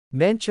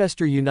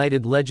Manchester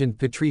United legend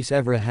Patrice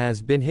Evra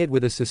has been hit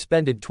with a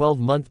suspended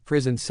 12-month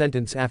prison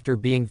sentence after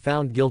being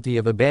found guilty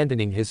of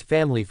abandoning his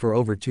family for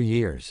over 2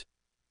 years.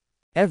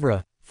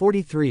 Evra,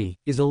 43,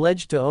 is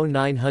alleged to owe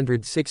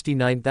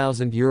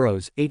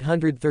 €969,000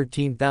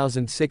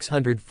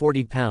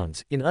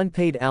 £813,640 in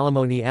unpaid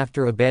alimony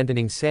after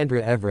abandoning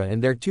Sandra Evra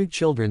and their 2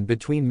 children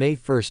between May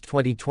 1,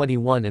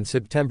 2021 and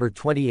September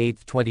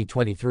 28,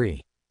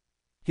 2023.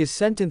 His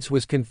sentence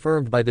was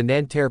confirmed by the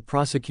Nanterre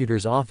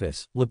prosecutor's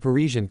office, Le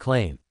Parisien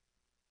claim.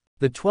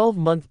 The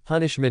 12-month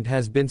punishment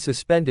has been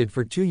suspended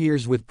for 2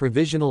 years with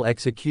provisional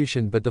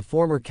execution, but the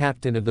former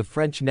captain of the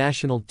French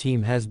national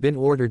team has been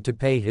ordered to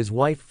pay his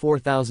wife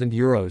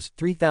 €4,000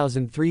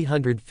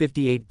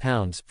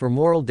 £3,358 for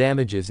moral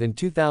damages and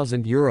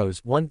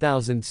 €2,000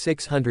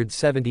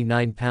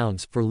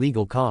 £1,679 for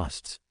legal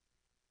costs.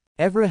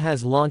 Evra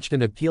has launched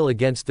an appeal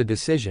against the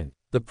decision,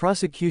 the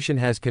prosecution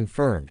has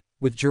confirmed,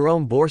 with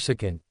Jérôme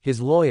Boursiquin,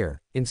 his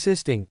lawyer,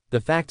 insisting the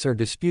facts are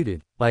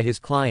disputed by his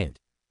client.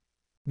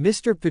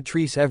 Mr.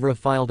 Patrice Evra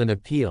filed an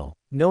appeal,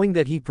 knowing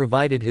that he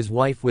provided his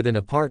wife with an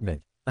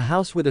apartment, a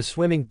house with a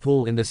swimming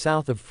pool in the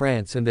south of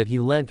France, and that he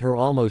lent her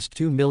almost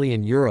 €2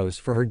 million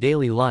for her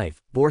daily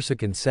life,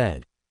 Boursiquin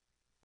said.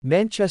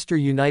 Manchester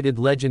United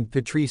legend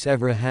Patrice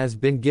Evra has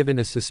been given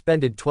a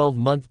suspended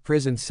 12-month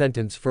prison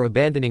sentence for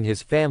abandoning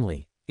his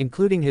family,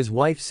 including his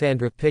wife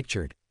Sandra,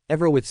 pictured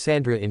Evra with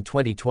Sandra in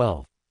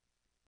 2012.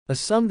 A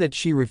sum that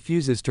she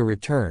refuses to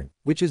return,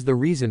 which is the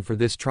reason for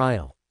this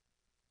trial.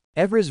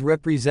 Evra's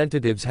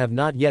representatives have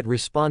not yet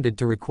responded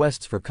to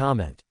requests for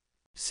comment.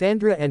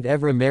 Sandra and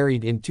Evra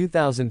married in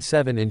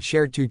 2007 and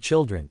share 2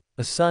 children,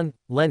 a son,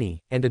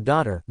 Lenny, and a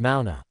daughter,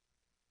 Mauna.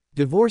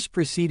 Divorce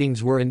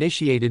proceedings were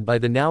initiated by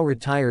the now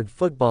retired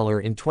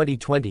footballer in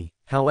 2020,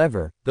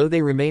 however, though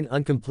they remain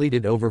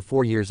uncompleted over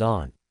 4 years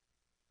on.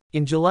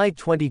 In July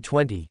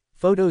 2020,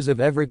 photos of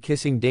Evra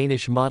kissing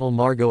Danish model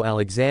Margot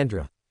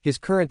Alexandra, his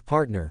current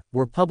partner,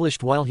 were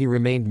published while he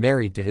remained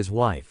married to his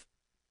wife.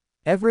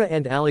 Evra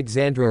and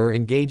Alexandra are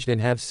engaged and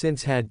have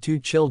since had 2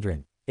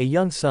 children, a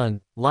young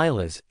son,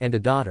 Lilas, and a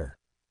daughter.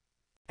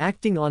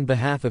 Acting on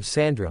behalf of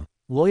Sandra,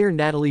 lawyer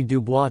Nathalie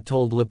Dubois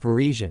told Le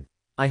Parisien,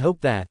 "I hope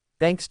that,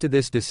 thanks to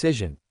this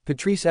decision,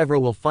 Patrice Evra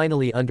will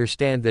finally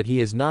understand that he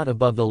is not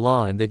above the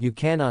law and that you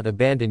cannot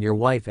abandon your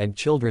wife and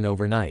children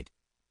overnight.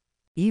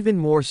 Even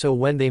more so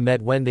when they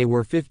met when they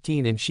were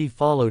 15 and she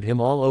followed him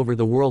all over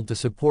the world to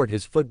support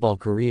his football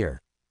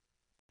career."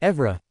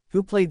 Evra,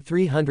 who played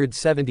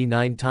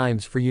 379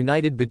 times for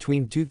United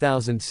between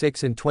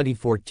 2006 and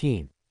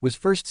 2014, was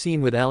first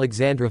seen with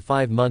Alexandra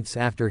 5 months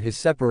after his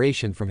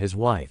separation from his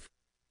wife.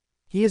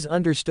 He is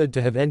understood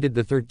to have ended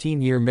the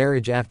 13-year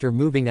marriage after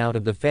moving out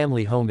of the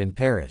family home in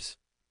Paris.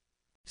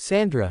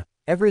 Sandra,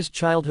 Evra's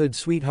childhood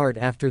sweetheart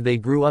after they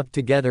grew up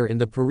together in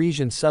the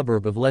Parisian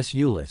suburb of Les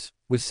Ulis,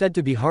 was said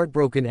to be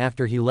heartbroken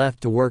after he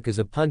left to work as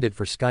a pundit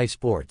for Sky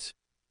Sports.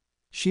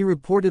 She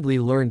reportedly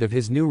learned of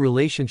his new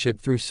relationship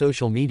through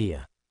social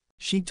media.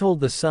 She told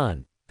The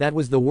Sun, "That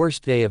was the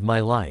worst day of my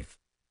life.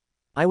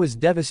 I was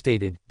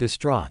devastated,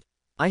 distraught.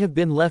 I have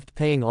been left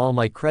paying all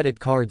my credit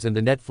cards and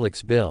the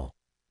Netflix bill.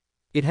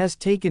 It has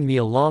taken me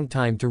a long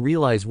time to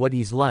realize what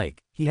he's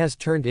like. He has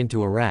turned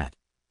into a rat."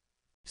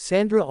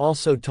 Sandra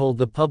also told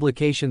the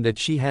publication that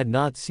she had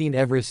not seen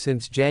Evra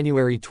since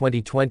January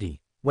 2020,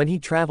 when he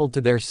traveled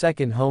to their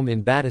second home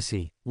in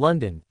Battersea,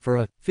 London, for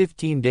a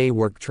 15-day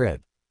work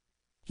trip.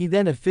 He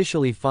then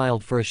officially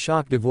filed for a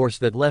shock divorce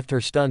that left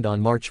her stunned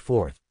on March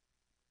 4.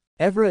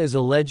 Evra is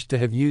alleged to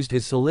have used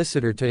his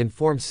solicitor to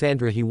inform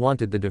Sandra he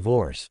wanted the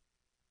divorce.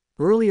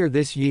 Earlier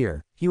this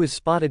year, he was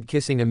spotted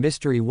kissing a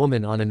mystery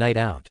woman on a night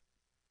out.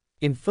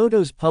 In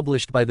photos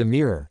published by The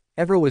Mirror,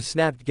 Evra was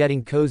snapped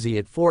getting cozy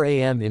at 4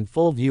 a.m. in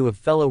full view of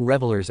fellow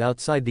revelers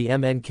outside the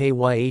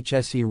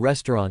MNKYHSE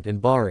restaurant and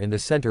bar in the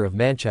center of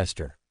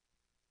Manchester.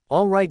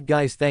 Alright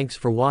guys, thanks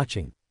for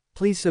watching.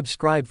 Please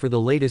subscribe for the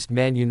latest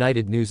Man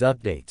United news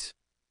updates.